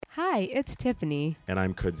Hi, it's Tiffany, And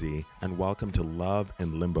I'm Kudzi, and welcome to Love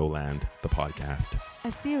in Limbo Land, the podcast.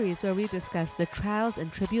 a series where we discuss the trials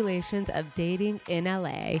and tribulations of dating in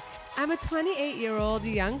LA. I'm a 28-year-old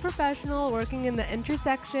young professional working in the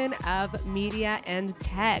intersection of media and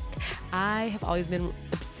tech. I have always been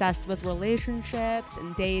obsessed with relationships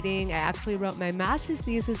and dating. I actually wrote my master's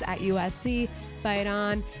thesis at USC, Fight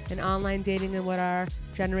On, and online dating and what our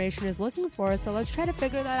generation is looking for. So let's try to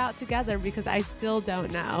figure that out together because I still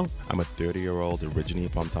don't know. I'm a 30-year-old originally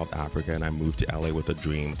from South Africa, and I moved to LA with a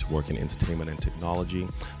dream to work in entertainment and technology,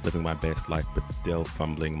 living my best life, but still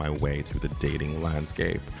fumbling my way through the dating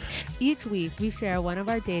landscape. Each week, we share one of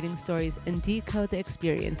our dating stories and decode the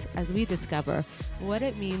experience as we discover what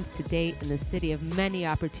it means to date in the city of many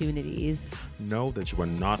opportunities. Know that you are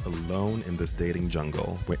not alone in this dating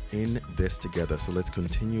jungle. We're in this together, so let's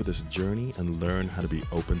continue this journey and learn how to be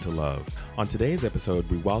open to love. On today's episode,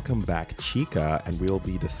 we welcome back Chika, and we'll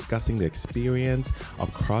be discussing the experience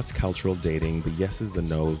of cross-cultural dating, the yeses, the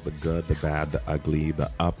nos, the good, the bad, the ugly,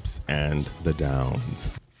 the ups, and the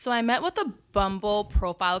downs. So I met with a Bumble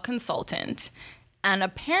profile consultant, and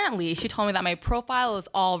apparently she told me that my profile was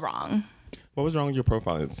all wrong. What was wrong with your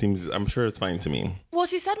profile? I'm sure it's fine to me. Well,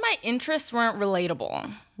 she said my interests weren't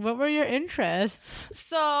relatable. What were your interests?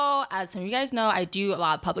 So, as some of you guys know, I do a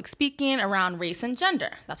lot of public speaking around race and gender.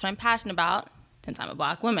 That's what I'm passionate about since I'm a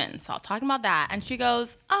Black woman. So I was talking about that, and she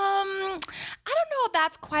goes, I don't know if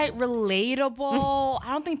that's quite relatable.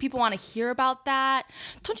 I don't think people want to hear about that.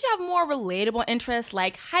 Don't you have more relatable interests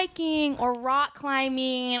like hiking or rock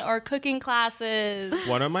climbing or cooking classes?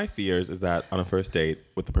 One of my fears is that on a first date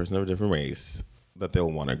with a person of a different race, that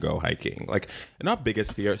they'll want to go hiking. Like, not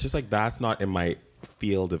biggest fear, it's just like that's not in my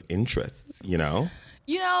field of interests, you know?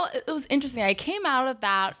 You know, it was interesting. I came out of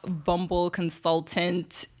that Bumble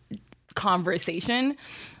consultant conversation.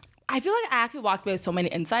 I feel like I actually walked away with so many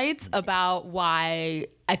insights about why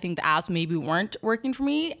I think the apps maybe weren't working for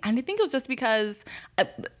me. And I think it was just because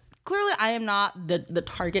clearly I am not the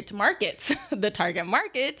target market. The target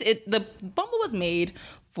market, the Bumble was made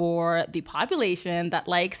for the population that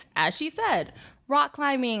likes, as she said, rock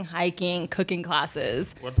climbing, hiking, cooking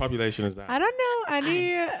classes. What population is that? I don't know I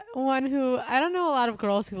don't know a lot of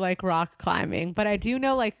girls who like rock climbing, but I do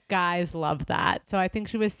know like guys love that. So I think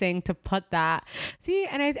she was saying to put that. See,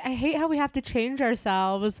 and I hate how we have to change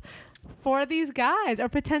ourselves for these guys or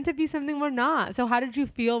pretend to be something we're not. So how did you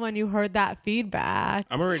feel when you heard that feedback?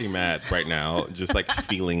 I'm already mad right now, just like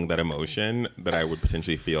feeling that emotion that I would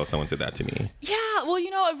potentially feel if someone said that to me. Yeah, well, you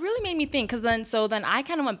know, it really made me think because then I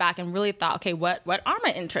kind of went back and really thought, okay, what are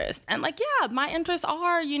my interests? And like, yeah, my interests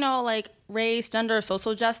are, you know, like race, gender,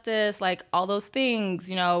 social justice, like all those things,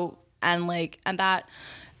 you know, and that,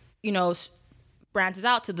 you know, branches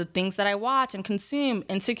out to the things that I watch and consume.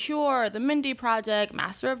 Insecure, The Mindy Project,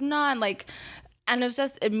 Master of None, like, and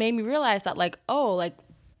it made me realize that like, oh, like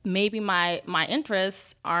maybe my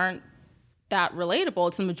interests aren't that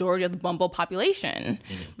relatable to the majority of the Bumble population,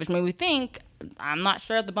 which made me think, I'm not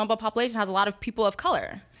sure if the Bumble population has a lot of people of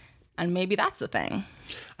color, and maybe that's the thing.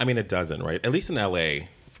 I mean, it doesn't, right? At least in LA,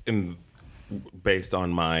 based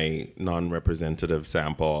on my non-representative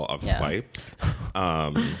sample of swipes,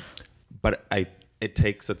 but it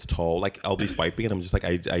takes its toll. Like, I'll be swiping and I'm just like,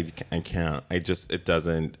 I can't.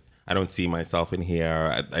 I don't see myself in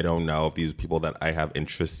here. I don't know if these people that I have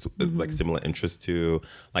interests, like similar interests to,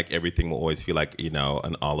 like everything will always feel like, you know,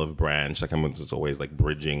 an olive branch. Like I'm just always like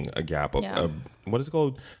bridging a gap of, what is it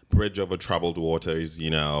called? Bridge over troubled waters,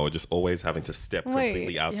 you know, just always having to step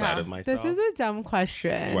completely outside of myself. This is a dumb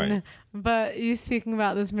question, Right. But you speaking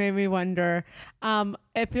about this made me wonder,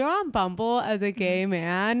 if you're on Bumble as a gay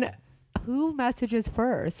man, who messages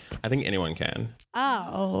first? I think anyone can.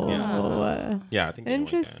 Oh. Yeah, I think anyone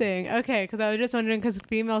Interesting. Okay, because I was just wondering because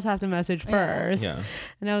females have to message first. Yeah.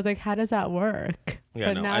 And I was like, how does that work? Yeah,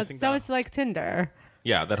 but no, now I think it's like Tinder.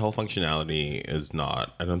 Yeah, that whole functionality is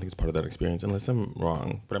not, I don't think it's part of that experience unless I'm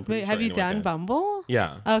wrong. But I'm pretty Wait, sure have you anyone done can. Bumble?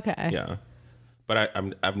 Yeah. Okay. Yeah. But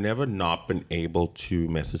I've never not been able to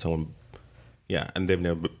message someone. Yeah, and they've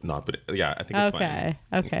never not been. Yeah, I think it's fine.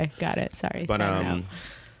 Okay, got it. Sorry. But Sorry, no.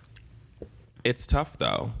 it's tough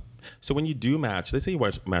though. So when you do match, let's say you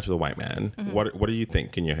match with a white man, what do you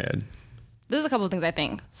think in your head? There's a couple of things I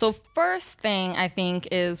think. So first thing I think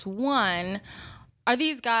is, one, are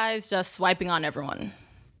these guys just swiping on everyone?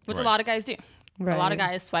 Which a lot of guys do. Right. A lot of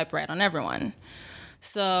guys swipe right on everyone.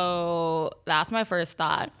 So that's my first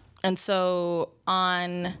thought. And so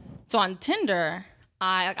on Tinder,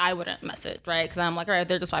 I wouldn't message, right? Because I'm like, all right, if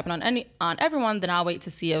they're just swiping on everyone, then I'll wait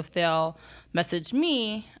to see if they'll message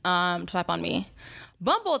me to swipe on me.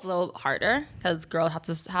 Bumble is a little harder because girls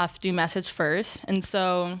have to message first. And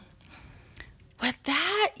so with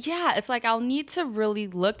that, yeah, it's like I'll need to really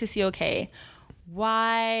look to see, okay,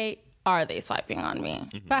 why are they swiping on me?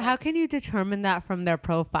 But how can you determine that from their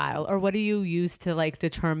profile? Or what do you use to like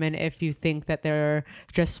determine if you think that they're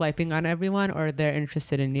just swiping on everyone or they're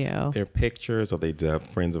interested in you? Their pictures, or they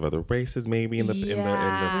friends of other races maybe in the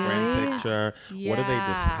friend picture. Yeah. What do they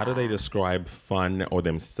how do they describe fun or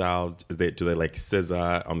themselves? Do they like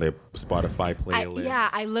SZA on their Spotify playlist?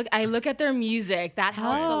 I look at their music. That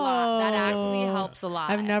helps a lot. That actually helps a lot.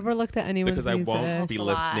 I've never looked at anyone's because I music. won't be a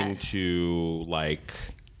lot. listening to like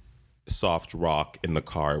soft rock in the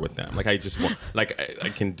car with them. Like I just won't, like I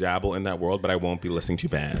can dabble in that world, but I won't be listening to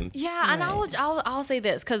bands. Yeah, and I'll say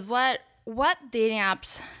this, because what dating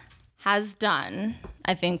apps has done,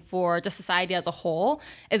 I think, for just society as a whole,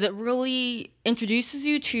 is it really introduces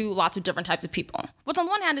you to lots of different types of people, which on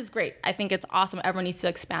one hand is great. I think it's awesome. Everyone needs to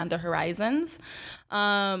expand their horizons.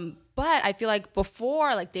 But I feel like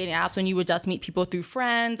before, like dating apps, when you would just meet people through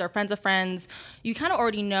friends or friends of friends, you kind of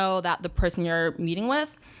already know that the person you're meeting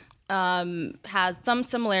with has some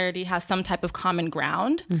similarity, has some type of common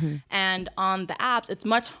ground. Mm-hmm. And on the apps, it's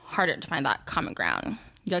much harder to find that common ground.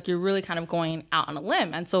 Like you're really kind of going out on a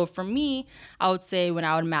limb. And so for me, I would say when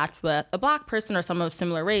I would match with a Black person or someone of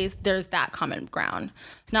similar race, there's that common ground.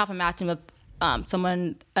 So now if I'm matching with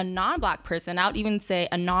someone, a non-Black person, I would even say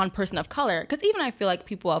a non-person of color. Because even I feel like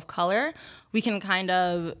people of color, we can kind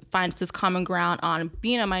of find this common ground on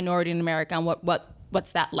being a minority in America and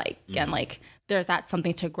what's that like. Mm-hmm. And like, there's that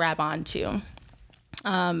something to grab onto.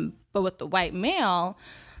 But with the white male,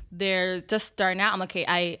 they're just starting out. I'm like, okay,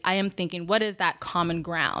 I am thinking, what is that common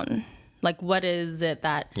ground? Like, what is it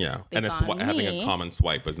that and having a common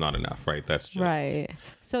swipe is not enough, right? That's just right.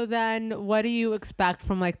 So then what do you expect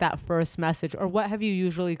from like that first message, or what have you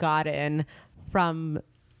usually gotten from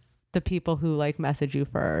the people who like message you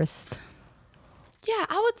first? Yeah,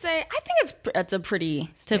 I would say I think it's a pretty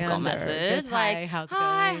typical message. Just, like,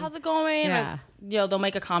 hi, how's it going? Yeah. Or, they'll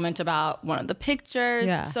make a comment about one of the pictures.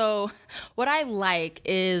 Yeah. So what I like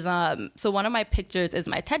is so one of my pictures is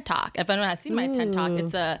my TED Talk. If anyone has seen my TED Talk,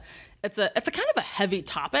 it's a kind of a heavy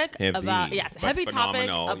topic it's a heavy topic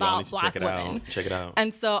about Black women. Check it out.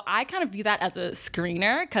 And so I kind of view that as a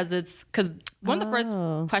screener because one of the first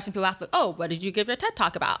questions people ask, like, oh, what did you give your TED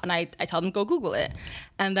Talk about? And I tell them, go Google it.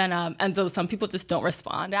 And then, and so some people just don't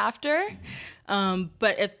respond after.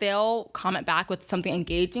 But if they'll comment back with something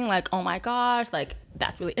engaging, like, oh my gosh, like,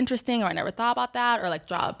 that's really interesting, or I never thought about that, or like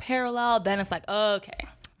draw a parallel, then it's like, okay.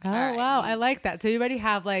 Oh, right. Wow. I like that. So you already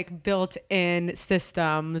have like built-in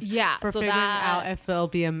systems for figuring out if there'll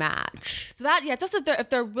be a match. So that, just if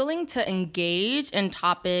they're willing to engage in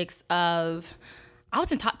topics of, I would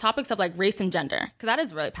say topics of like race and gender, because that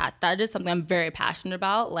is really that is something I'm very passionate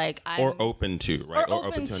about. Like, or open to, right? Or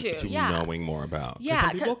open to knowing more about. Yeah,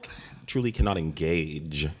 some people truly cannot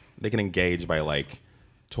engage. They can engage by like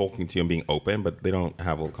talking to you and being open, but they don't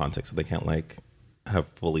have all context, so they can't like have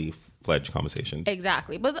fully fledged conversations.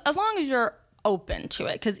 Exactly, but as long as you're open to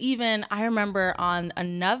it, because even I remember on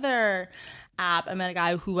another app, I met a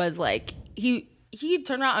guy who was like, he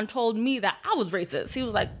turned around and told me that I was racist. He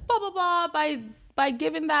was like, blah blah blah, by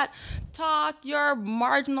giving that talk, you're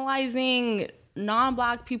marginalizing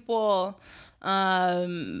non-Black people.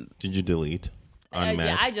 Did you delete?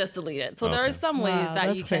 Yeah, I just deleted. So there are some ways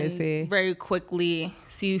that you can very quickly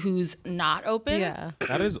see who's not open. Yeah,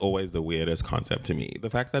 that is always the weirdest concept to me. The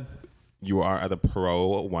fact that you are either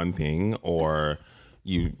pro one thing or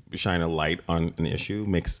you shine a light on an issue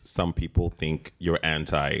makes some people think you're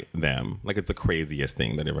anti them. Like, it's the craziest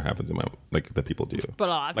thing that ever happens in that people do. But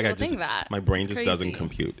a lot of people think that. My brain just doesn't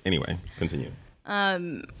compute. Anyway, continue.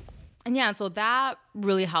 And so that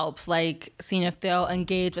really helps, like, seeing if they'll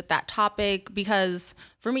engage with that topic, because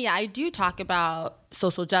for me, I do talk about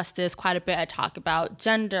social justice quite a bit. I talk about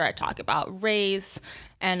gender, I talk about race,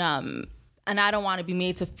 and I don't want to be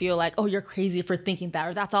made to feel like, oh, you're crazy for thinking that,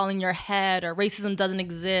 or that's all in your head, or racism doesn't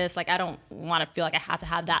exist. Like, I don't want to feel like I have to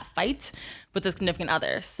have that fight with a significant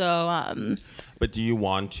other. So, but do you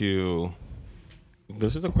want to?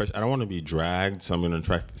 This is a question. I don't want to be dragged, so I'm going to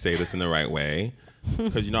try to say this in the right way.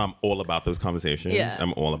 Because, I'm all about those conversations. Yeah.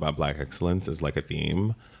 I'm all about Black excellence as like a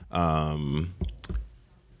theme.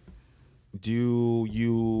 Do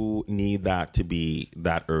you need that to be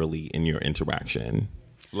that early in your interaction?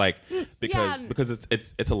 Like, because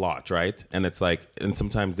it's a lot, right? And it's like, and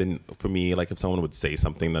sometimes then for me, like if someone would say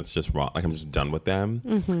something that's just wrong, like I'm just done with them,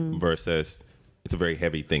 versus it's a very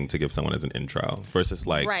heavy thing to give someone as an intro, versus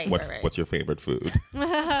like, what's your favorite food?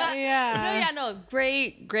 Yeah. No,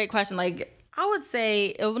 great question. Like, I would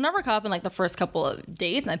say it will never come up in like the first couple of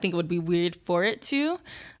dates, and I think it would be weird for it to.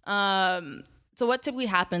 So what typically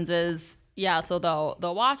happens is, so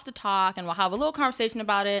they'll watch the talk and we'll have a little conversation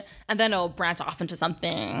about it, and then it'll branch off into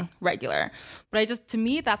something regular. But to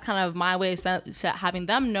me, that's kind of my way of having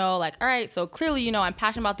them know, like, all right, so clearly, you know, I'm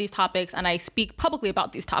passionate about these topics and I speak publicly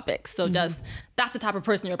about these topics. So that's the type of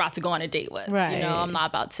person you're about to go on a date with. Right. You know, I'm not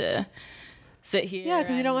about to sit here. Yeah,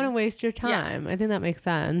 because you don't want to waste your time. I think that makes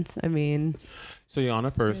sense. I mean, so you're on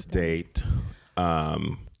a first date.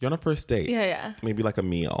 Yeah. Maybe like a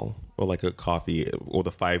meal or like a coffee or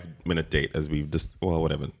the 5-minute date, as we've just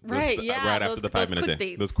whatever. Right. Right after the 5-minute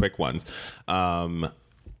date, those quick ones.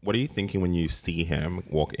 What are you thinking when you see him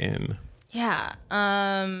walk in? Yeah.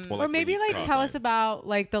 or maybe like tell us about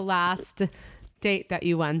like the last date that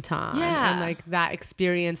you went on and like that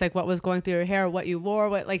experience, like what was going through your hair, what you wore,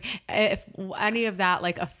 what like if any of that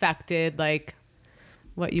like affected like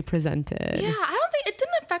what you presented. Yeah, I don't think it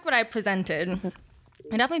didn't affect what I presented.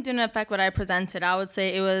 It definitely didn't affect what I presented. I would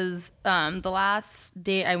say it was the last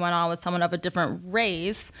date I went on with someone of a different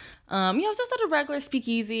race. Just at a regular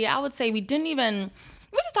speakeasy. I would say we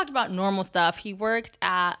just talked about normal stuff. He worked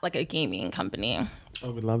at like a gaming company.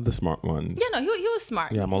 Oh, we love the smart ones. Yeah, no, he was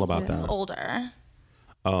smart. Yeah, I'm all about that. Older.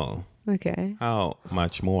 Oh. Okay. How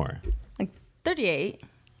much more? Like 38.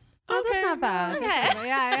 Oh, that's not bad. Okay.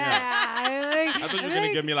 Yeah. I thought you were going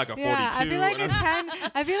to give me like a 42. Yeah,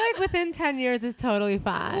 I feel like within 10 years is totally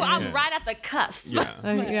fine. Well, I'm right at the cusp. Yeah.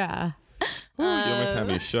 Yeah. You almost had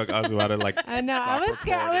me shook. I was about to like. I know. I was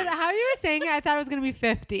scared. How you were saying it, I thought it was gonna be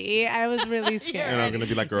 50. I was really scared. And I was gonna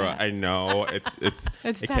be like, girl, I know it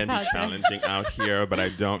can be challenging out here, but I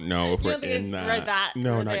don't know if we're in that. Right that.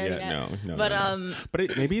 No, not yet. No.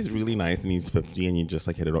 But maybe he's really nice and he's 50 and you just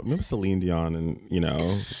like hit it up. Remember Celine Dion and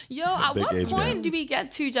at what point do we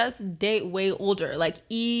get to just date way older, like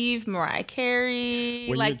Eve, Mariah Carey?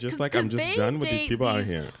 When you're just like, I'm just done with these people out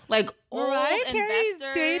here. Like Mariah Carey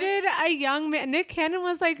investors. dated a young man. Nick Cannon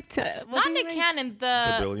was like, not Nick Cannon,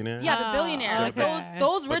 the billionaire. Yeah, the billionaire. Like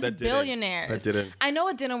those rich billionaires. That didn't. I know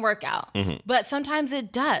it didn't work out, but sometimes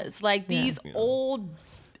it does. Like these old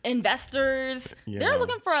investors, they're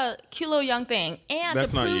looking for a cute little young thing, and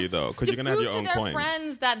that's not you though, because you're gonna have your own coins.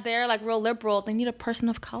 Friends that they're like real liberal, they need a person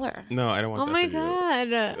of color. No, I don't want. Oh that my for god!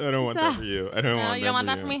 You. I don't want that for you. I don't want. You don't want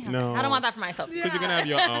that for me? No, I don't want that for myself. Because you're gonna have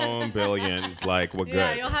your own billions. Like we're good.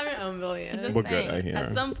 Yeah, you'll have your own billions. We're good. I hear.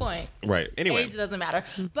 At some point. Right. Anyway, age doesn't matter.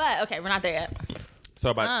 But okay, we're not there yet. So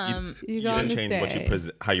about you didn't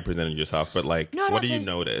change how you presented yourself, but like, what do you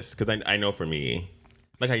notice? Because I know for me.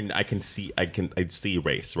 Like I see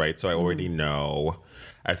race, right? So I already know.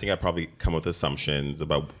 I think I probably come with assumptions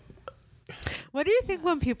about. What do you think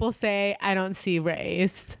when people say I don't see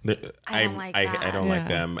race? I don't like that. I don't like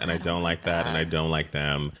them, and I don't like that, and I don't like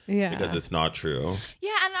them. Yeah, because it's not true.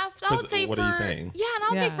 Yeah, and I would say what are you saying? Yeah, and I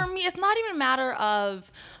would say for me, it's not even a matter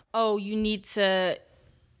of you need to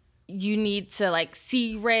like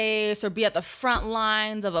see race or be at the front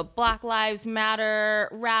lines of a Black Lives Matter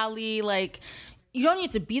rally, like. You don't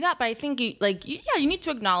need to be that, but I think you need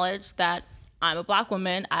to acknowledge that I'm a Black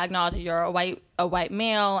woman. I acknowledge that you're a white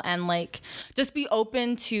male, and like just be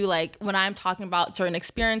open to like when I'm talking about certain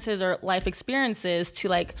experiences or life experiences to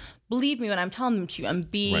like believe me when I'm telling them to you,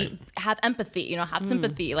 and have empathy, have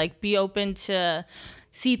sympathy, like be open to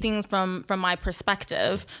see things from my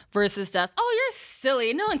perspective versus just, you're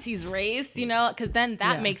silly, no one sees race, because then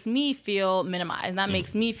that makes me feel minimized. That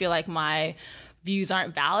makes me feel like my views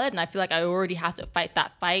aren't valid, and I feel like I already have to fight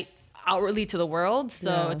that fight outwardly to the world.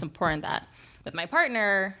 So it's important that with my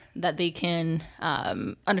partner that they can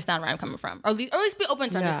understand where I'm coming from, or at least be open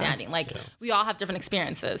to understanding. Like we all have different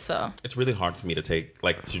experiences, so it's really hard for me to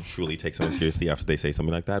truly take someone seriously after they say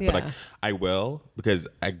something like that. But like I will, because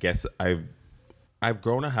I guess I've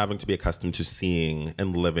grown up having to be accustomed to seeing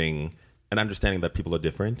and living and understanding that people are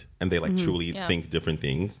different and they like truly think different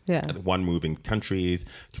things. Yeah. One, moving countries,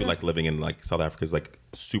 to like living in like South Africa is like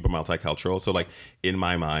super multicultural. So like in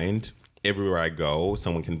my mind, everywhere I go,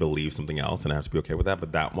 someone can believe something else and I have to be okay with that.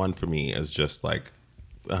 But that one for me is just like,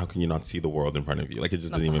 how can you not see the world in front of you? Like it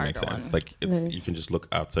just doesn't even make sense. One. Like you can just look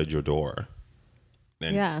outside your door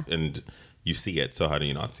and you see it. So how do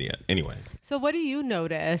you not see it? Anyway. So what do you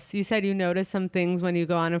notice? You said you notice some things when you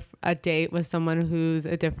go on a date with someone who's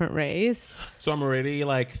a different race. So I'm already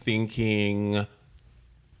like thinking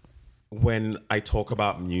when I talk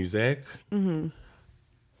about music,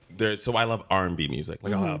 so I love R&B music,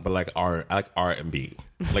 like but like I like R&B,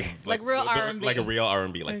 like real R&B, like a real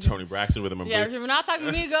R&B, like Tony Braxton, Rhythm and Blues. Yeah, we're not talking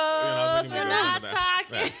Migos. We're not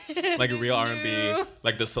talking. like real R&B,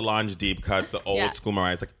 like the Solange deep cuts, the old school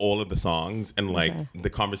Mariah's, like all of the songs, and like the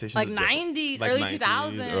conversations, like 90s, like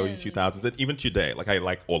early 2000s, and even today, like I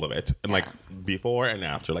like all of it, and like before and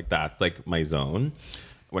after, like that's like my zone.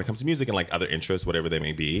 When it comes to music and like other interests, whatever they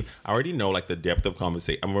may be, I already know like the depth of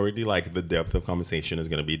conversation. I'm already like the depth of conversation is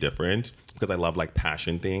going to be different because I love like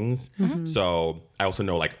passion things. So I also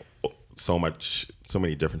know like so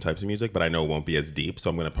many different types of music, but I know it won't be as deep. So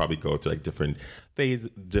I'm going to probably go through like different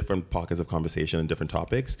pockets of conversation and different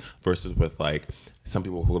topics versus with like some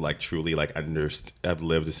people who like truly like have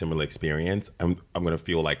lived a similar experience. I'm going to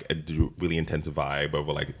feel like a really intense vibe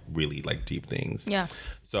over like really like deep things. Yeah.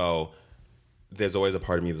 So there's always a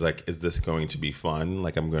part of me that's like, is this going to be fun?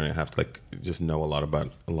 Like, I'm going to have to like just know a lot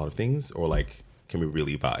about a lot of things, or like, can we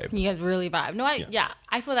really vibe? You guys really vibe. No,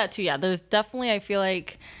 I feel that too. Yeah, there's definitely, I feel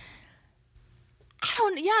like,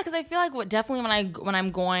 because I feel like definitely when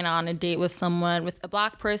I'm going on a date with someone, with a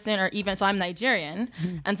Black person, or even, so I'm Nigerian,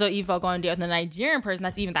 and so even if I go on a date with a Nigerian person,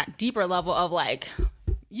 that's even that deeper level of like,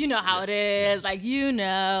 you know how it is, like, and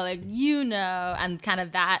kind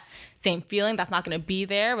of that same feeling that's not going to be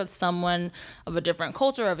there with someone of a different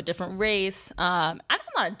culture, of a different race. And that's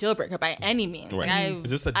not a deal breaker by any means. Right. Like, it's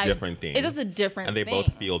just a different thing. It's just a different thing. And they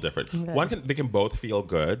both feel different. Okay. They can both feel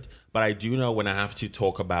good, but I do know when I have to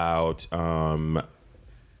talk about,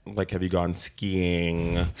 like, have you gone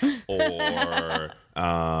skiing or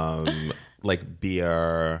like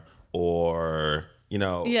beer or, you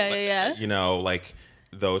know, you know, like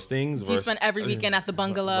those things. Do you spend every weekend at the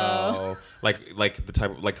bungalow? Like the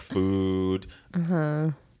type of like food.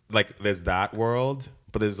 Like there's that world,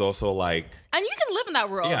 but there's also like, and you can live in that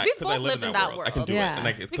world. Yeah, we've both lived in that world. I can do it, and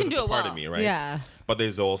like, we can do it's it a part well. of me, right? Yeah. But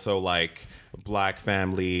there's also like Black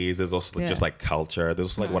families. There's also just like culture. There's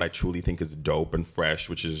also like what I truly think is dope and fresh,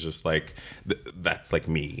 which is just like that's like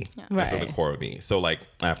me. Yeah. That's at the Right. core of me. So like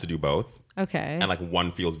I have to do both. Okay. And like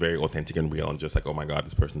one feels very authentic and real, and just like, oh my god,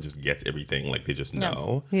 this person just gets everything. Like they just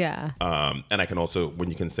know. Yeah. And I can also, when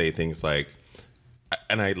you can say things like,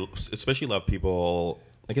 and I especially love people,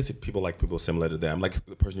 I guess if people like people similar to them, like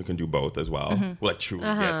the person who can do both as well, who like truly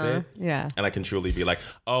gets it. Yeah. And I can truly be like,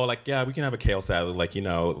 oh, like, yeah, we can have a kale salad. Like, you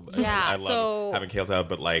know, I love having kale salad,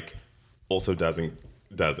 but like also doesn't.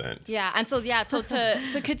 Yeah. And so, to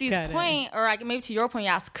Kudzi's point, or maybe to your point,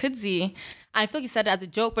 you asked Kudzi, I feel like you said it as a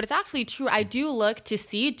joke, but it's actually true. I do look to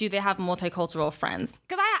see, do they have multicultural friends?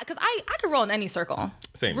 Because I could roll in any circle.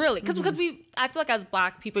 Same. Really. Because I feel like as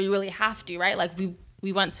Black people, you really have to, right? Like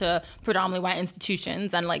we went to predominantly white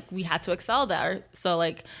institutions, and like we had to excel there. So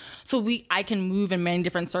I can move in many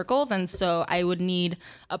different circles, and so I would need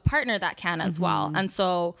a partner that can as well. And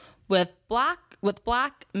so with Black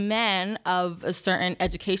men of a certain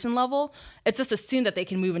education level, it's just assumed that they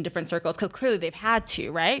can move in different circles because clearly they've had to,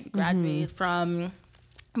 right? Graduated from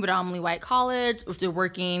predominantly white college, if they're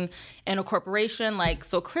working in a corporation, like,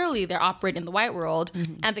 so clearly they're operating in the white world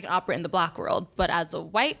and they can operate in the Black world. But as a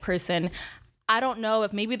white person, I don't know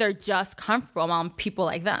if maybe they're just comfortable among people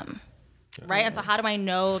like them. Right? And so how do I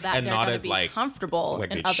know that And they're not going as to be like comfortable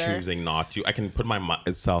like in they're other... choosing not to. I can put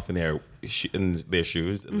myself in their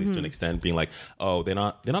shoes, at least to an extent, being like, oh, they're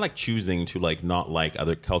not like choosing to like not like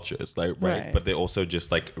other cultures, like right? But they also just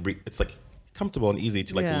like it's like comfortable and easy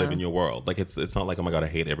to like live in your world. Like it's not like, oh my god, I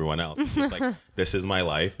hate everyone else. It's just like this is my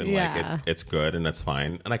life, and like it's good and that's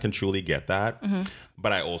fine, and I can truly get that.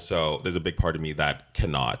 But I also, there's a big part of me that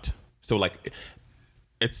cannot. So like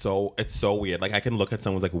it's so weird. Like I can look at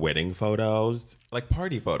someone's like wedding photos, like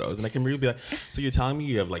party photos, and I can really be like, so you're telling me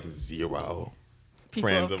you have like zero People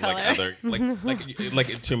friends of of like color. other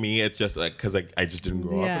like to me it's just like, because like I just didn't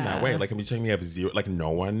grow up in that way. Like, I'm telling me you have zero, like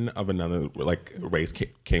no one of another like race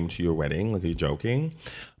came to your wedding. Like, are you joking?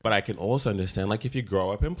 But I can also understand, like, if you grow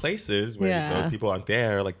up in places where those people aren't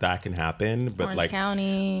there, like that can happen. But Orange like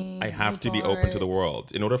County, I have to be open to the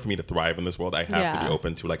world. In order for me to thrive in this world, I have to be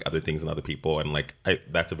open to like other things and other people. And like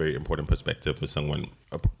that's a very important perspective for someone,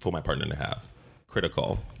 for my partner to have.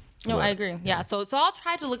 Critical. No, I agree. Yeah. So I'll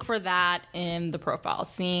try to look for that in the profile,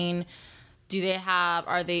 seeing do they have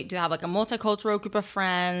like a multicultural group of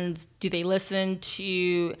friends? Do they listen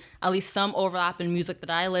to at least some overlap in music that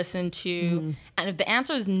I listen to? And if the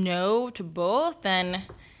answer is no to both, then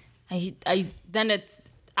it's, I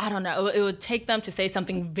don't know, it would take them to say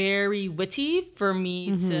something very witty for me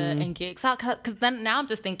to engage. Because then now I'm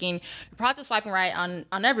just thinking, you're probably just swiping right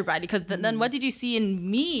on everybody. Because then what did you see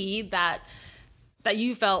in me that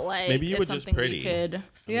you felt like maybe you is were something just pretty. we could...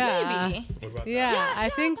 Yeah. Maybe. Yeah, I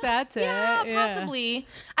think that's it. Yeah, possibly.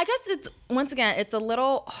 I guess it's, once again, it's a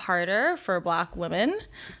little harder for Black women,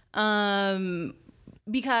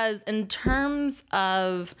 because in terms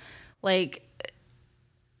of like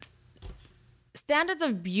standards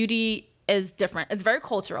of beauty is different. It's very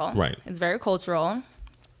cultural. Right. It's very cultural.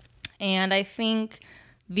 And I think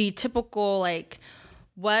the typical, like,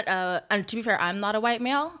 and to be fair, I'm not a white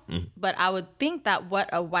male, but I would think that what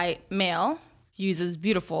a white male views as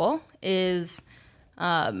beautiful is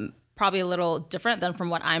probably a little different than from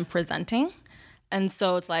what I'm presenting. And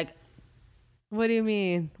so it's like, what do you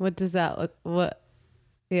mean? What does that look? What?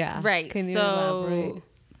 Yeah. Right. Can you so elaborate?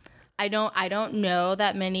 I don't know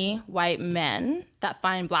that many white men that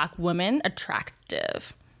find Black women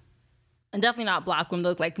attractive. And definitely not Black women that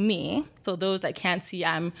look like me. So those that can't see,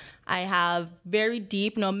 I have very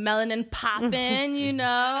deep, melanin popping,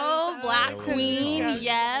 Black queen,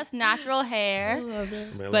 yes, natural hair.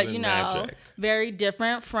 But Melanin magic. very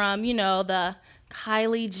different from, the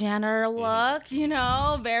Kylie Jenner look,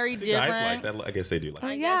 very See, different. guys like that. I guess they do like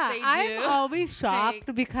that. Yeah, they do. I'm always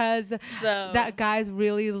shocked because that guys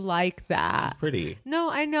really like that. It's pretty. No,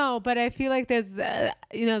 I know, but I feel like there's,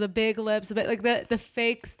 the big lips, but like the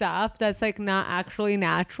fake stuff that's like not actually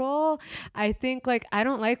natural. I think like I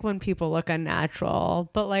don't like when people look unnatural,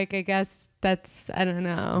 but like I guess that's I don't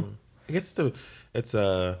know. I guess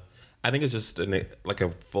I think it's just like a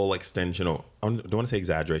full extension, or I don't want to say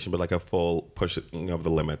exaggeration, but like a full pushing of the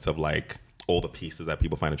limits of like all the pieces that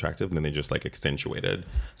people find attractive, and then they just like accentuated.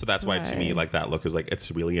 So that's why to me, like that look is like it's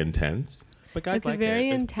really intense. But guys It's like very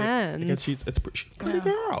it. intense. She's a pretty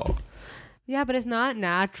girl. Yeah, but it's not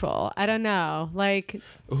natural. I don't know. Like,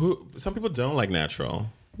 Some people don't like natural,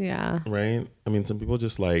 yeah. right? I mean, some people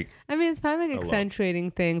just like. I mean, it's probably like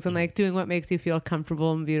accentuating things and like doing what makes you feel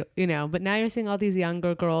comfortable and beautiful, But now you're seeing all these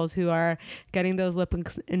younger girls who are getting those lip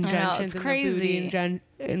injections, it's and the booty crazy.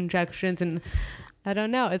 injections, and I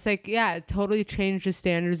don't know. It's like, yeah, it totally changed the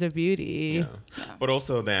standards of beauty. Yeah. But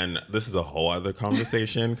also, then this is a whole other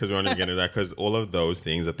conversation because we want to get into that because all of those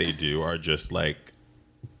things that they do are just like.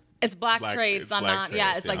 It's black traits. It's on black not. traits,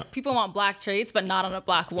 Yeah, it's yeah. like people want Black traits, but not on a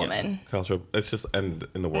Black woman. Cultural. It's just and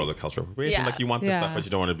in the world of cultural appropriation, Yeah. like you want the Yeah. stuff, but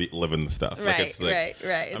you don't want to live in the stuff. Like Right, it's like,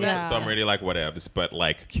 right. So I'm really like whatevs, but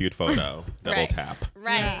like cute photo, double Right. tap.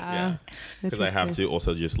 Right. Yeah, because I have to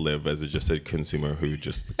also just live as just a consumer who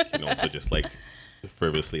just can also just like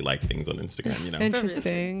frivolously like things on Instagram.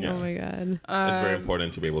 Interesting. Yeah. Oh my God. It's very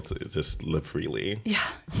important to be able to just live freely. Yeah.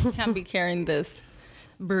 Can't be carrying this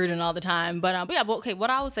burden all the time. But yeah. But okay.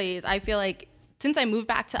 What I would say is, I feel like since I moved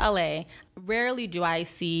back to LA, rarely do I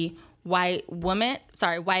see white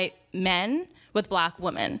men with Black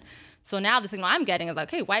women. So now the signal I'm getting is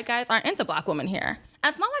like, hey, white guys aren't into Black women here.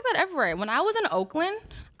 And it's not like that everywhere. When I was in Oakland,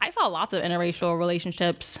 I saw lots of interracial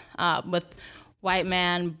relationships with white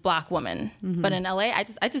man, Black woman. But in LA, I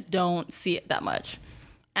just don't see it that much.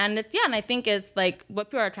 And and I think it's like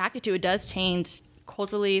what people are attracted to, it does change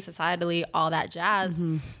culturally, societally, all that jazz.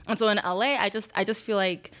 And so in LA, I just feel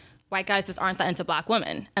like white guys just aren't that into Black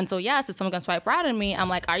women. And so yes, if someone's gonna swipe right on me, I'm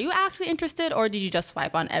like, are you actually interested, or did you just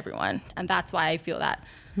swipe on everyone? And that's why I feel that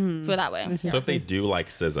way. So if they do like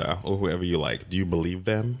SZA or whoever you like, do you believe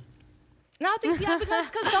them? No, I think because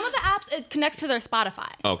some of the apps, it connects to their Spotify.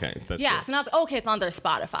 Okay, that's Yeah, true. so now it's, okay, it's on their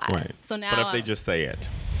Spotify. Right. So now, but if they just say it,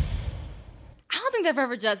 I don't think they've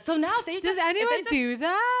ever just. So now if they Does just, anyone do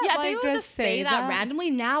that? Yeah, Like, if they would just say that that randomly.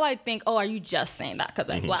 Now I think, oh, are you just saying that because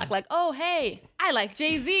I'm Black? Like, oh, hey, I like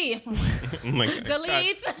Jay-Z. I'm like,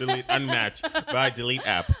 Delete. God, delete, unmatch. Bye, delete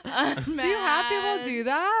app. Do you have people do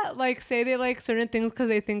that? Like say they like certain things because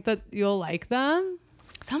they think that you'll like them?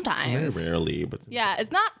 Very Sometimes. rarely, but Yeah,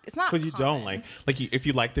 it's not because you don't common. if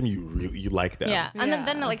you like them, you like them. Yeah, and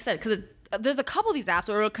then Yeah. like I said, because there's a couple of these apps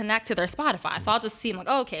where it'll connect to their Spotify, so I'll just see them like,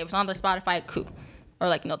 oh, okay, if it's on their Spotify, cool. Or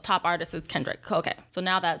like, top artist is Kendrick. Okay, so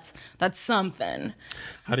now that's something.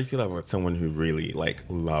 How do you feel about someone who really like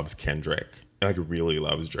loves Kendrick, like really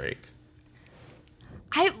loves Drake?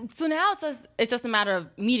 So now it's just a matter of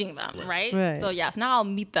meeting them, right? Right. So yeah, so now I'll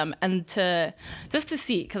meet them and to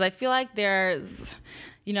see, because I feel like there's,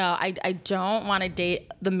 I don't want to date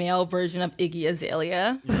the male version of Iggy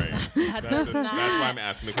Azalea. Right. That's does why not- I'm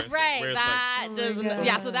asking the question. Right, Where it's that doesn't.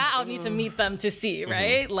 Yeah, so that I'll need to meet them to see,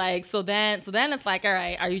 right? Like, so then it's like, all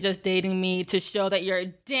right, are you just dating me to show that you're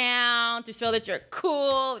down, to show that you're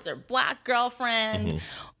cool, with your Black girlfriend,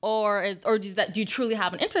 or do you truly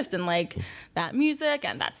have an interest in like that music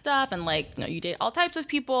and that stuff, and like you date all types of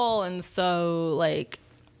people, and so like.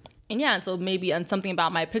 And yeah, and so maybe and something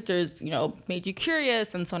about my pictures, made you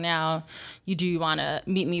curious, and so now you do want to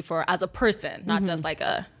meet me as a person, not just like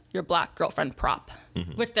your Black girlfriend prop.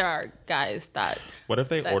 Which there are guys that. What if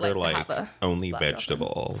they that order like to like have a only Black girlfriend.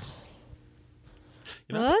 vegetables?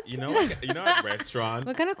 What? At restaurants.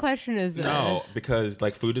 What kind of question is that? No, because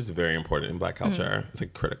like food is very important in Black culture. It's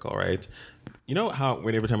like critical, right? You know how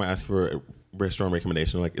every time I ask for restaurant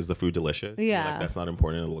recommendation, like, is the food delicious? You're Yeah. like, that's not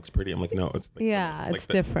important. It looks pretty. I'm like, no, it's like, Yeah, like it's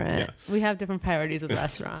different. Yeah. We have different priorities with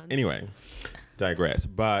restaurants. Anyway, digress.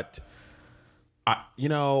 But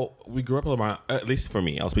we grew up a lot. At least for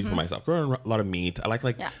me, I'll speak for myself. Grew up a lot of meat. I like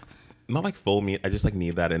not like full meat. I just like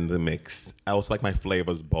need that in the mix. I also like my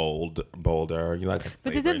flavors bolder.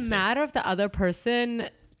 But does it matter if the other person?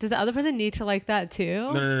 Does the other person need to like that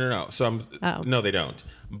too? No. So no, they don't.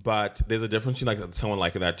 But there's a difference between like someone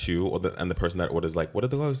liking that too, and the person that orders like, what are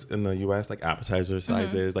those in the U.S. like appetizer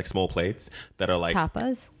sizes, like small plates that are like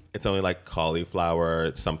Tapas. It's only like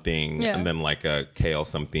cauliflower something, and then like a kale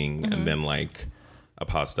something, and then like a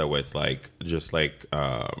pasta with like just like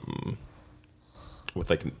with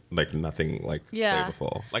like nothing like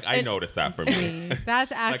flavorful. Like I noticed that for me.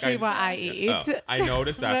 That's actually what I eat. I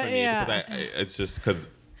noticed that for me because it's just because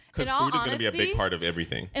food is going to be a big part of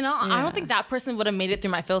everything. And I don't think that person would have made it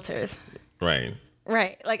through my filters. Right.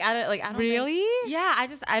 Like I don't really.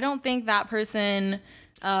 I don't think that person.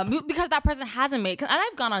 Because that person hasn't made, and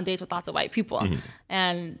I've gone on dates with lots of white people,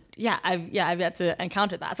 and I've yet to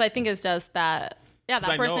encounter that. So I think it's just that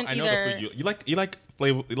that person I know the food you like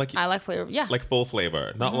flavor, like I like flavor, like full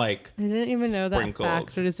flavor, not like I didn't even know that sprinkled.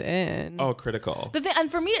 factors in. Oh, critical. The thing,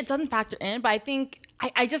 and for me, it doesn't factor in. But I think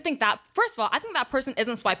I just think that first of all, I think that person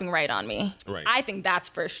isn't swiping right on me. Right. I think that's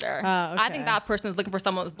for sure. Okay. I think that person is looking for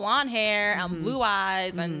someone with blonde hair and blue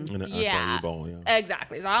eyes and an acai bowl,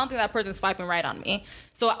 exactly. So I don't think that person's swiping right on me.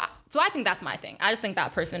 So I think that's my thing. I just think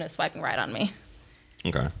that person is swiping right on me.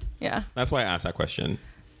 Okay. Yeah. That's why I asked that question,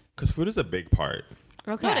 because food is a big part.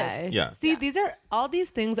 Okay. Yeah. See, these are all these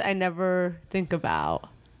things I never think about.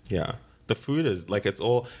 Yeah. The food is like, it's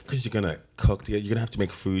all because you're gonna cook together. You're gonna have to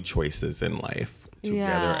make food choices in life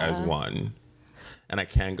together as one. And I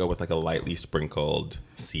can go with like a lightly sprinkled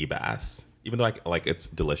sea bass, even though like it's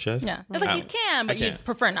delicious. Yeah. It's like you can, but you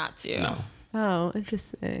prefer not to. No. Oh,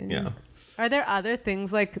 interesting. Yeah. Are there other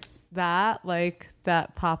things like that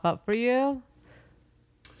pop up for you?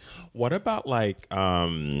 What about like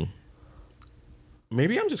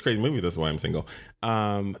maybe I'm just crazy. Maybe that's why I'm single.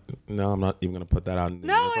 No, I'm not even gonna put that out in the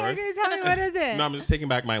universe. No, tell me what is it? No, I'm just taking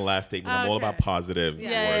back my last statement. I'm all about positive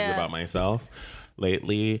words about myself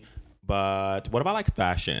lately. But what about like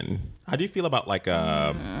fashion? How do you feel about like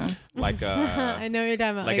a I know what you're talking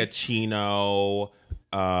about, like a chino?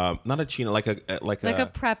 Not a chino, like a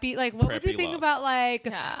preppy. Like, what would you think look. about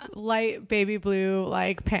like light baby blue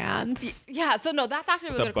like pants? Yeah. So no, that's actually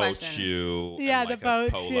a really good boat question. shoe. Yeah, and the like boat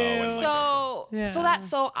a polo shoe. And like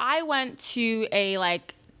So I went to a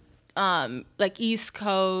like East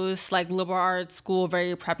Coast like liberal arts school,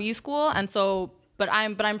 very preppy school, and so. But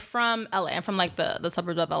I'm from LA. I'm from like the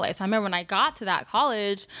suburbs of LA. So I remember when I got to that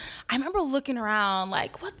college, I remember looking around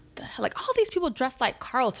like, what the hell? Like all these people dressed like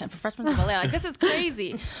Carlton for freshmen of LA. Like this is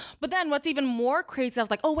crazy. But then what's even more crazy, I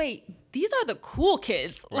was like, oh wait, these are the cool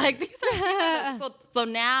kids. Like these are so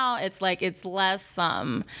now it's like it's less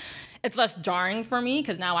jarring for me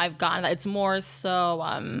because now I've gotten that. It's more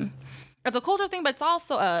so it's a cultural thing, but it's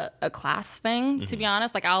also a class thing, to be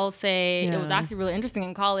honest. Like I'll say it was actually really interesting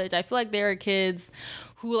in college. I feel like there are kids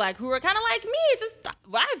who were kind of like me, just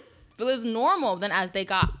what I feel is normal. Then as they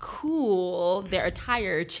got cool, their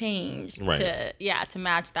attire changed to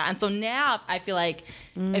match that. And so now I feel like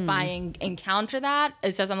if I encounter that,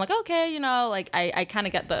 it's just I'm like, okay, like I kind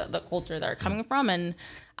of get the culture they're coming from, and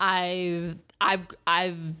I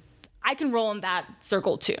can roll in that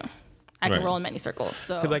circle too. I can roll in many circles.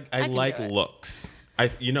 So because like I like looks.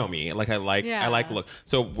 You know me. Like I like look.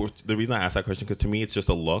 So the reason I asked that question because to me it's just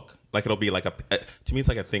a look. Like it'll be like to me it's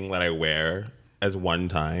like a thing that I wear as one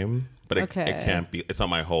time, but it can't be. It's not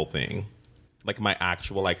my whole thing. Like my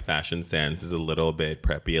actual like fashion sense is a little bit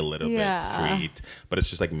preppy, a little bit street, but it's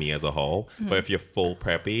just like me as a whole. Mm-hmm. But if you're full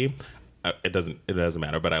preppy, it doesn't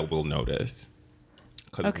matter. But I will notice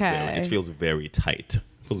because it feels very tight.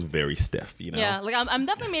 Feels very stiff, Yeah, like I'm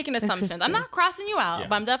definitely making assumptions. I'm not crossing you out,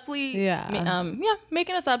 but I'm definitely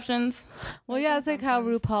making assumptions. Well, it's like how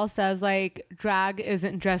RuPaul says like drag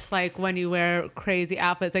isn't just like when you wear crazy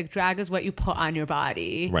outfits. Like drag is what you put on your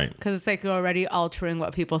body, right? Because it's like you're already altering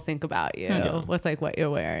what people think about you with like what you're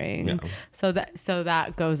wearing. Yeah. So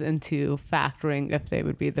that goes into factoring if they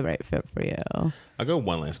would be the right fit for you. I'll go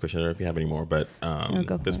one last question. I don't know if you have any more, but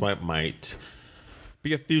this might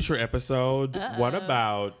be a future episode. What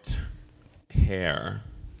about hair?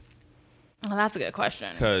 Oh, that's a good question.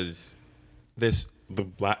 Because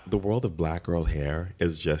the world of black girl hair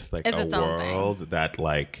is just like a world that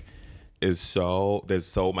like there's so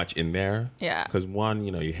much in there. Yeah. Because one,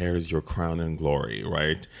 your hair is your crown and glory,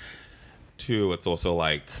 right? Two, it's also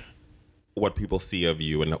like what people see of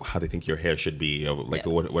you and how they think your hair should be, or like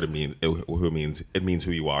what it means. It means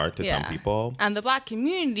who you are to some people. And the Black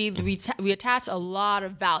community, we attach a lot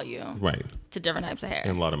of value, right, to different types of hair,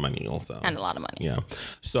 and a lot of money also, and a lot of money. Yeah.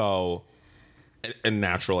 So, and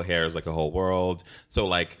natural hair is like a whole world. So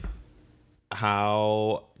like,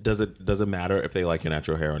 how does it matter if they like your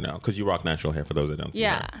natural hair or no? Because you rock natural hair, for those that don't see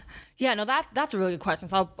that. Yeah. No, that's a really good question.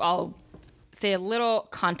 So I'll say a little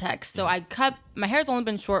context. So my hair's only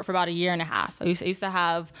been short for about a year and a half. I used to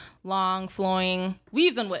have long flowing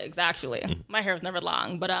weaves and wigs, actually. My hair was never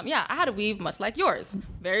long, but I had a weave much like yours.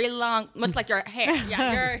 Very long, much like your hair.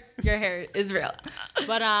 Yeah, your hair is real.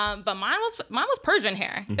 But mine was Persian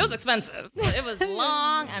hair. It was expensive. So it was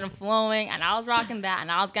long and flowing, and I was rocking that,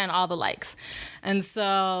 and I was getting all the likes. And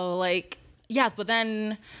so like, yes, but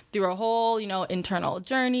then through a whole, internal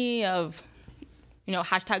journey of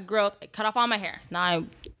hashtag growth, I cut off all my hair. So now I'm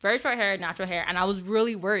very short hair, natural hair. And I was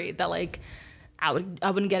really worried that like I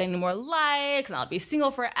wouldn't get any more likes and I'll be single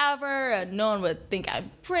forever and no one would think I'm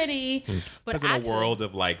pretty. But in a world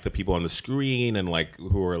of like the people on the screen and like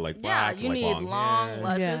who are like black, you like need long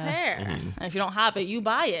luscious hair. And if you don't have it, you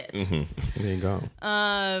buy it. There you go.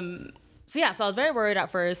 So I was very worried at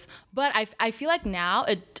first, but I feel like now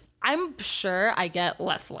I'm sure I get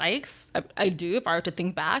less likes. I do if I were to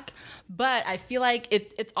think back. But I feel like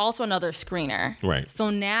it's also another screener. Right.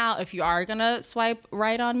 So now if you are going to swipe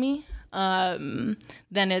right on me, then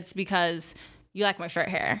it's because you like my short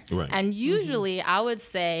hair. Right. And usually I would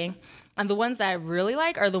say, and the ones that I really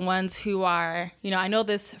like are the ones who are, I know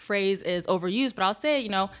this phrase is overused, but I'll say,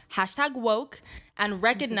 hashtag woke and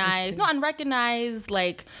recognize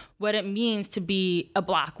like what it means to be a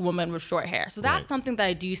Black woman with short hair. So that's something that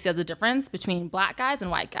I do see as a difference between Black guys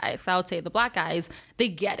and white guys. So I would say the Black guys, they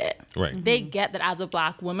get it. Right. They get that as a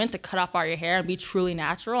Black woman to cut off all your hair and be truly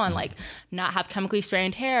natural and like not have chemically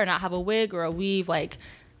strained hair, not have a wig or a weave, like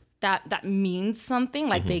that means something,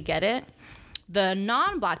 like they get it. The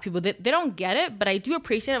non-Black people, they don't get it, but I do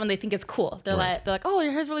appreciate it when they think it's cool. They're like, oh,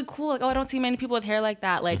 your hair's really cool. Like, oh, I don't see many people with hair like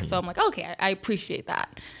that. Like, so I'm like, okay, I appreciate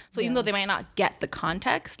that. So even though they might not get the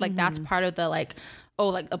context, like that's part of the like, oh,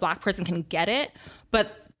 like a Black person can get it,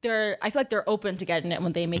 but I feel like they're open to getting it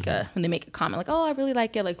when they make a comment like, oh, I really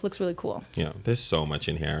like it. Like, looks really cool. Yeah, there's so much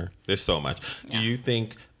in here. There's so much. Yeah. Do you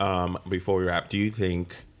think, before we wrap, do you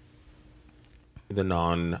think the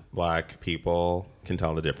non-Black people can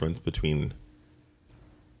tell the difference between,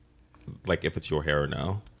 like, if it's your hair or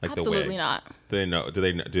no? Like absolutely the wig. not. Do they know? Do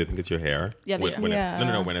they think it's your hair? Yeah, they do. When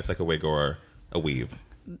it's like a wig or a weave.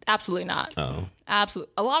 Absolutely not. Oh.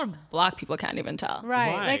 Absolutely. A lot of Black people can't even tell.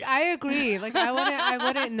 Right. Why? Like I agree. Like I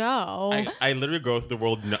wouldn't know. I literally go through the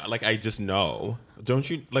world like I just know. Don't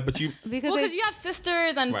you? Like, but you. Because you have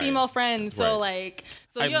sisters and female friends, so like.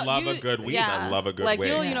 So I love a good weave. Yeah. I love a good like,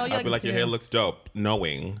 wig. I'd be like, your hair looks dope,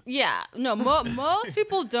 knowing. Yeah. No, most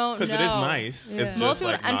people don't know. Because it is nice. Yeah. It's most just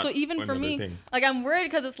people, like and so even for me, thing. like I'm worried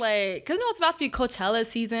because it's like, because it's about to be Coachella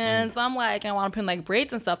season, so I'm like, I want to put in like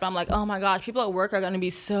braids and stuff, but I'm like, oh my gosh, people at work are gonna be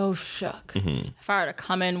so shook if I were to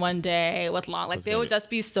come in one day with long, like they would just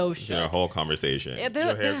be so shook. A whole conversation.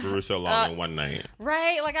 Your hair grew so long in one night.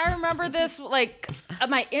 Right. Like I remember this, like at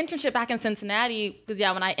my internship back in Cincinnati, because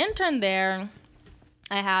when I interned there,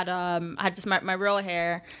 I had just my real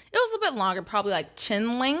hair. It was a little bit longer, probably like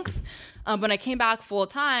chin length. When I came back full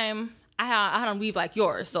time, I had on weave like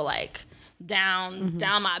yours, so like down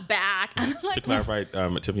my back. Like, to clarify,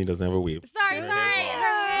 Tiffany doesn't have a weave. Sorry, her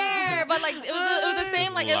hair, but like it was the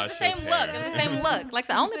same, like it was the same look. It was the same look. Like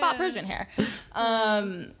I only bought Persian hair.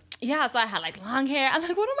 Yeah, so I had like long hair. And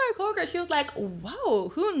like one of my coworkers, she was like, whoa,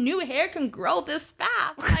 who knew hair can grow this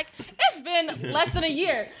fast? Like, it's been less than a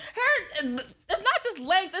year. Hair, it's not just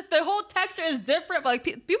length, it's the whole texture is different, but like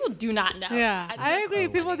people do not know. Yeah, I agree.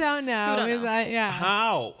 People don't know.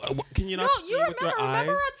 How? Can you not see with your eyes?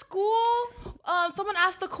 Remember at school, someone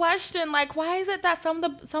asked the question, like, why is it that some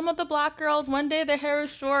of the Black girls, one day their hair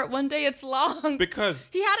is short, one day it's long? Because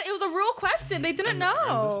it was a real question. They didn't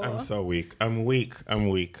know. I'm so weak. I'm weak.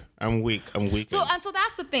 So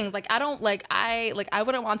that's the thing. Like I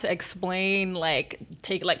wouldn't want to explain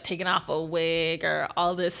taking off a wig or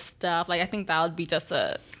all this stuff. Like I think that would be just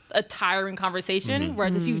a tiring conversation.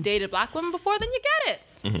 Whereas if you've dated Black women before, then you get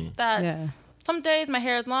it. Some days my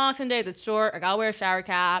hair is long, some days it's short. I gotta wear a shower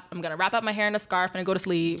cap. I'm gonna wrap up my hair in a scarf and I go to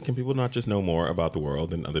sleep. Can people not just know more about the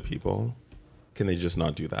world than other people? Can they just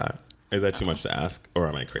not do that? Is that too much to ask, or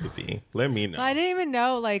am I crazy? Let me know. I didn't even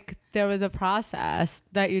know like there was a process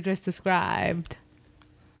that you just described.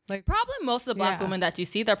 Like probably most of the Black women that you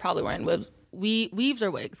see, they're probably wearing weaves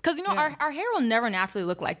or wigs. Because, our hair will never naturally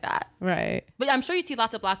look like that. Right. But I'm sure you see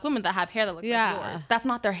lots of Black women that have hair that looks like yours. That's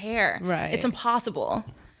not their hair. Right. It's impossible.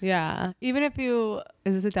 Yeah. Even if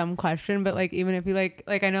is this a dumb question, but like, even if you like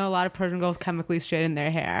I know a lot of Persian girls chemically straighten their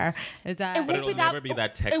hair. Is that? It won't be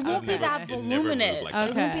that textured. It won't be that voluminous. It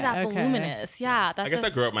won't be that voluminous. Yeah. I guess I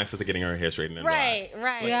grew up my sister getting her hair straightened in Right.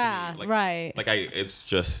 Like, yeah. right. Like it's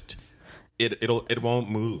just. It won't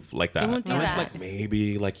move like that. It won't do unless that. like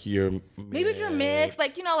maybe like you're maybe if you're mixed,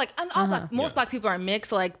 like most Black people are mixed.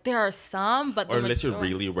 So like there are some, but or unless you're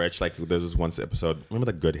really rich. Like there's this one episode. Remember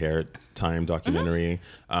the Good Hair Time documentary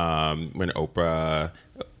when Oprah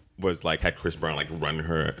was like had Chris Brown like run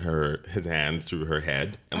his hands through her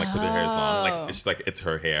head and like because her hair is long, like it's just like it's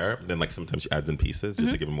her hair. Then like sometimes she adds in pieces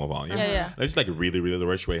just to give it more volume. Yeah. And it's just like really really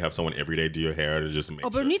rich way you have someone every day do your hair to just make.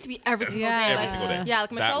 But it needs to be every single day. Every single day. Yeah,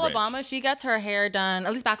 like Michelle That Obama, she gets her hair done.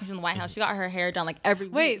 At least back when she was in the White House, she got her hair done like every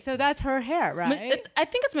week. Wait, so that's her hair, right? I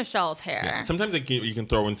think it's Michelle's hair. Yeah. Sometimes you can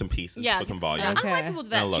throw in some pieces for some volume. And Black people do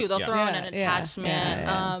that too. They'll throw in an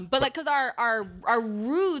attachment. But like, because our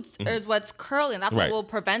roots is what's curly, and that's what will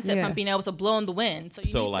prevent it from being able to blow in the wind.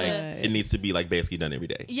 So like it needs to be like basically done every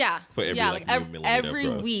day. Yeah. For every like every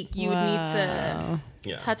week you would need to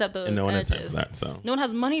touch up those and no one edges. has time for that. So no one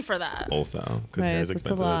has money for that. Also, because hair is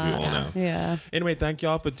expensive, as we all know. Yeah. Anyway, thank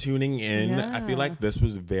y'all for tuning in. Yeah. I feel like this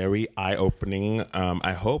was very eye-opening.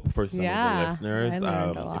 I hope for some of the listeners. I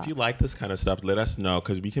learned a lot. If you like this kind of stuff, let us know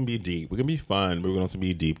because we can be deep. We can be fun, but we can also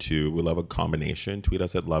be deep too. We love a combination. Tweet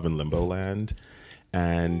us at Love in Limbo Land,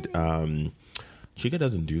 and Chica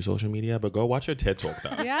doesn't do social media, but go watch her TED Talk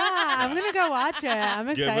though. Yeah, I'm gonna go watch it. I'm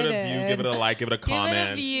excited. Give it a view, give it a like, give it a comment. Give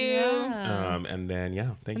it a view. Yeah. And then thank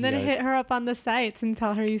you. And then guys. hit her up on the sites and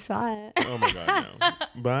tell her you saw it. Oh my God,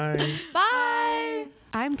 no. Bye. Bye.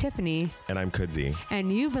 I'm Tiffany. And I'm Kudzi.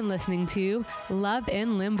 And you've been listening to Love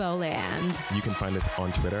in Limbo Land. You can find us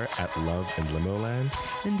on Twitter at Love in Limbo Land.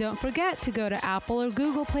 And don't forget to go to Apple or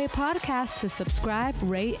Google Play Podcasts to subscribe,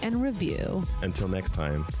 rate, and review. Until next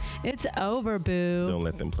time. It's over, boo. Don't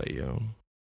let them play you.